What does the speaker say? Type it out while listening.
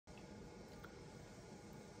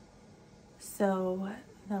So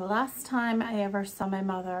the last time I ever saw my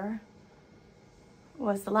mother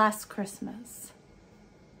was the last Christmas.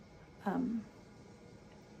 I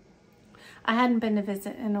hadn't been to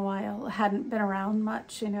visit in a while, hadn't been around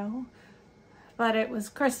much, you know, but it was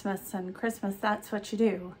Christmas, and Christmas, that's what you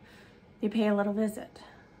do. You pay a little visit.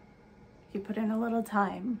 You put in a little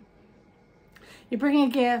time. You bring a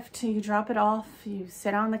gift, you drop it off, you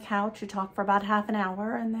sit on the couch, you talk for about half an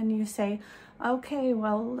hour, and then you say, okay,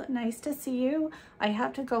 well, nice to see you. I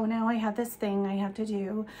have to go now. I have this thing I have to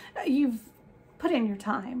do. You've put in your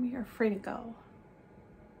time. You're free to go.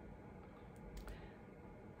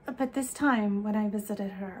 But this time when I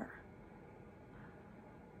visited her,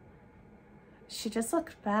 she just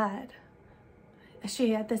looked bad.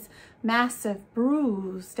 She had this massive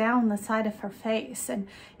bruise down the side of her face, and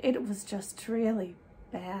it was just really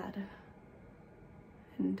bad.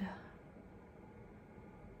 And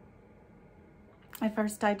at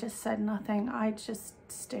first I just said nothing. I just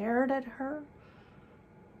stared at her.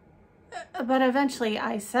 But eventually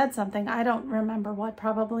I said something. I don't remember what,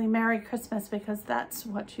 probably Merry Christmas, because that's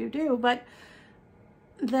what you do. But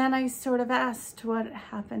then I sort of asked what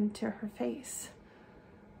happened to her face.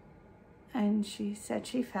 And she said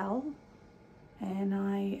she fell. And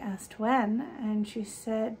I asked when, and she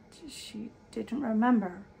said she didn't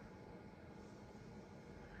remember.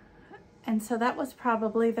 And so that was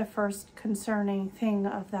probably the first concerning thing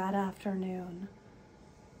of that afternoon.